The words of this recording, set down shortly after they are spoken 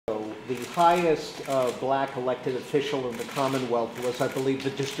the highest black elected official in the Commonwealth was, I believe, the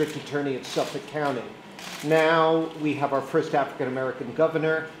district attorney at Suffolk County. Now we have our first African-American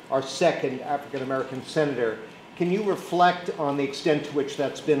governor, our second African-American senator. Can you reflect on the extent to which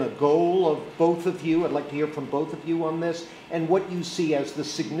that's been a goal of both of you? I'd like to hear from both of you on this, and what you see as the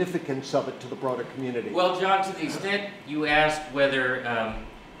significance of it to the broader community. Well, John, to the extent you asked whether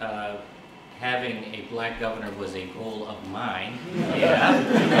having a black governor was a goal of mine, yeah.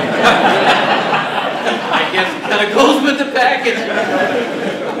 I guess it kind of goes with the package.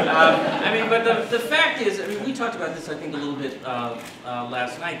 I mean, but the fact is, I mean, we talked about this, I think, a little bit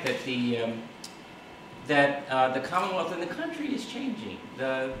last night, that the Commonwealth and the country is changing.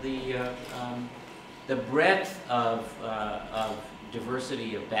 The breadth of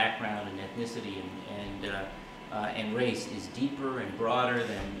diversity of background and ethnicity and race is deeper and broader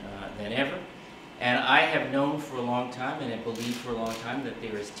than ever. And I have known for a long time, and I believe for a long time, that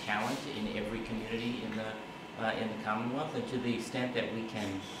there is talent in every community in the Commonwealth, and to the extent that we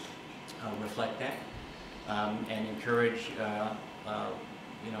can reflect that and encourage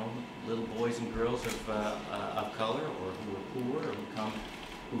you know, little boys and girls of color, or who are poor, or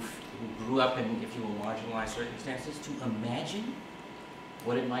who grew up in, if you will, marginalized circumstances, to imagine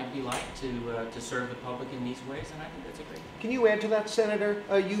what it might be like to serve the public in these ways, and I think that's a great thing. Can you add to that, Senator?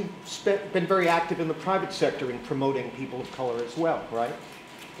 You've been very active in the private sector in promoting people of color as well, right?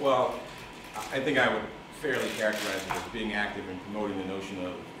 Well, I think I would fairly characterize it as being active in promoting the notion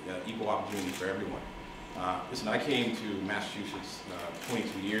of equal opportunity for everyone. Listen, I came to Massachusetts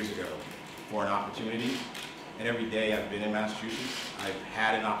 22 years ago for an opportunity, and every day I've been in Massachusetts, I've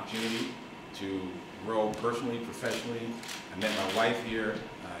had an opportunity to grow personally, professionally. I met my wife here.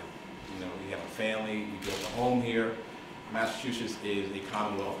 You know, we have a family. We built a home here. Massachusetts is a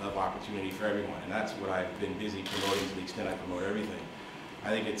commonwealth of opportunity for everyone, and that's what I've been busy promoting to the extent I promote everything. I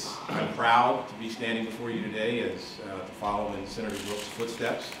think I'm proud to be standing before you today as to follow in Senator Brooks'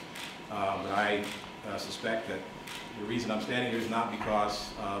 footsteps. But I suspect that the reason I'm standing here is not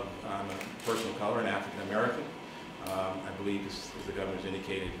because I'm a person of color, an African American. I believe, as the governor's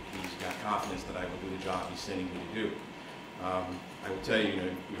indicated, he's got confidence that I will do the job he's sending me to do. I will tell you,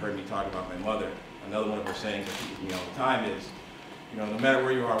 you heard me talk about my mother. Another one of her sayings that keeps me all the time is, no matter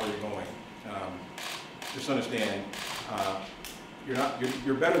where you are, where you're going, just understand,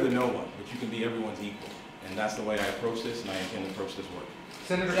 you're better than no one, but you can be everyone's equal. And that's the way I approach this, and I intend to approach this work.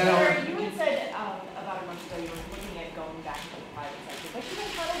 Senator, you had said about a month ago you were looking at going back into the private sector, but you've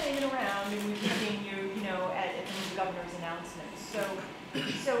been kind of hanging around, and we've been seeing you, at the governor's announcements.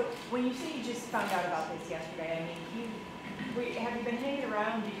 So when you say you just found out about this yesterday, I mean, have you been hanging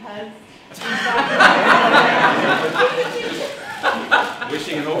around because?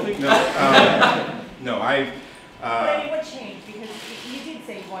 Wishing and hoping? No. No, but I mean, what changed? Because you did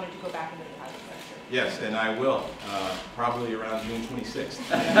say you wanted to go back into the private sector. Yes, and I will, probably around June 26th.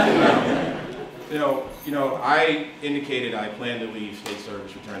 I indicated I plan to leave state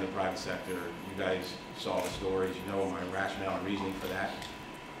service, return to the private sector. You guys saw the stories. You know my rationale and reasoning for that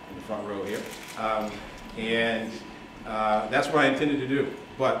in the front row here. That's what I intended to do.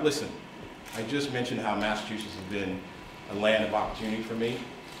 But listen, I just mentioned how Massachusetts has been a land of opportunity for me.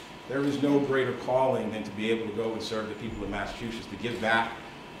 There is no greater calling than to be able to go and serve the people of Massachusetts, to give back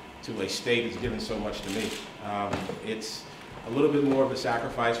to a state that's given so much to me. It's a little bit more of a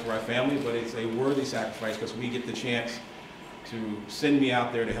sacrifice for our family, but it's a worthy sacrifice because we get the chance to send me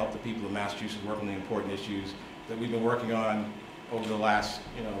out there to help the people of Massachusetts work on the important issues that we've been working on over the last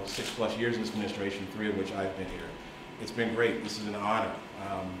 6+ years in this administration, 3 of which I've been here. It's been great. This is an honor,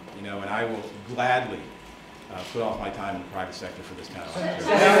 and I will gladly put off my time in the private sector for this kind of opportunity.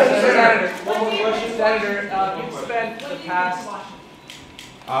 Senator, one more question. Senator, you've spent the past...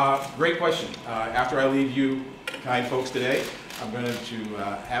 Great question. After I leave you kind folks today, I'm going to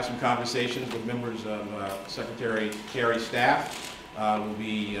have some conversations with members of Secretary Kerry's staff. We'll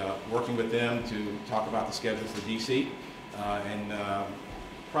be working with them to talk about the schedule for DC. And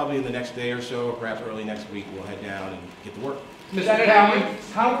probably in the next day or so, or perhaps early next week, we'll head down and get to work. Mr. Cowan,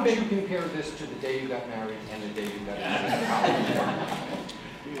 how would you compare this to the day you got married and the day you got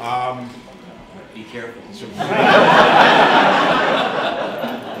married? Be careful.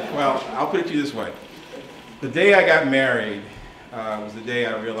 Well, I'll put it to you this way. The day I got married was the day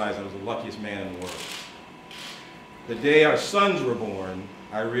I realized I was the luckiest man in the world. The day our sons were born,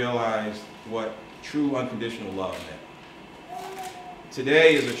 I realized what true unconditional love meant.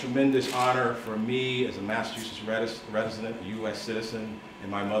 Today is a tremendous honor for me as a Massachusetts resident, a U.S. citizen, and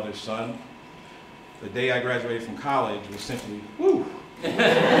my mother's son. The day I graduated from college was simply, woo!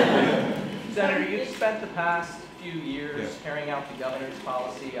 Senator, you've spent the past few years Yes. carrying out the governor's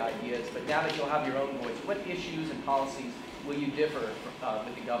policy ideas, but now that you'll have your own voice, what issues and policies will you differ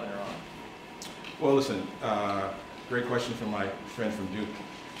with the governor on? Well, listen, great question from my friend from Duke.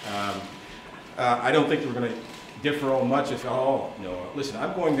 I don't think we're going to differ on much, if at all. You know, listen,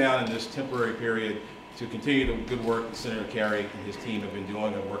 I'm going down in this temporary period to continue the good work that Senator Kerry and his team have been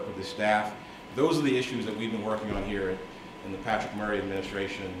doing. I've worked with his staff. Those are the issues that we've been working on here in the Patrick Murray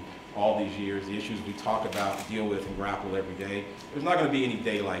administration all these years, the issues we talk about, deal with, and grapple every day. There's not going to be any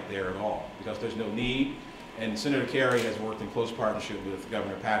daylight there at all because there's no need. And Senator Kerry has worked in close partnership with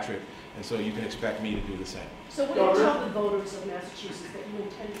Governor Patrick, and so you can expect me to do the same. So will you tell the voters of Massachusetts that you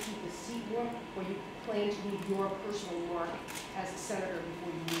intend to keep the seat warm, or you plan to leave your personal mark as a senator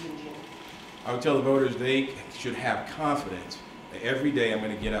before you leave in June? I would tell the voters they should have confidence that every day I'm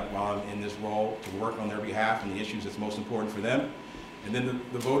going to get up while I'm in this role to work on their behalf and the issues that's most important for them. And then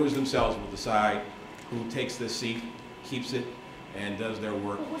the voters themselves will decide who takes this seat, keeps it, and does their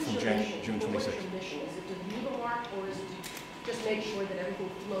work from June 26th. What's your mission? Is it to leave a mark, or is it to just make sure that everything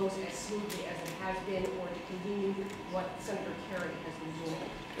flows as smoothly as it has been, or to continue what Senator Kerry has been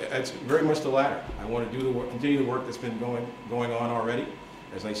doing? It's very much the latter. I want to do the work, continue the work that's been going on already.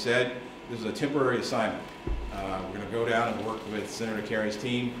 As I said, this is a temporary assignment. We're going to go down and work with Senator Kerry's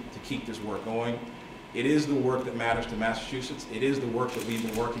team to keep this work going. It is the work that matters to Massachusetts. It is the work that we've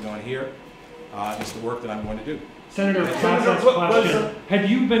been working on here. It's the work that I'm going to do. Senator, process question. Have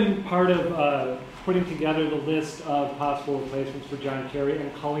you been part of putting together the list of possible replacements for John Kerry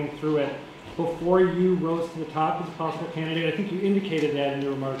and culling through it before you rose to the top as a possible candidate? I think you indicated that in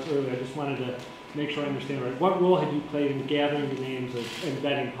your remarks earlier. I just wanted to make sure I understand right. What role had you played in gathering the names and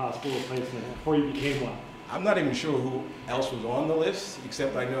vetting possible replacements before you became one? I'm not even sure who else was on the list,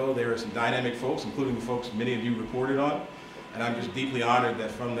 except I know there are some dynamic folks, including the folks many of you reported on. And I'm just deeply honored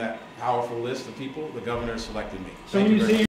that from that powerful list of people, the governor selected me. So when you say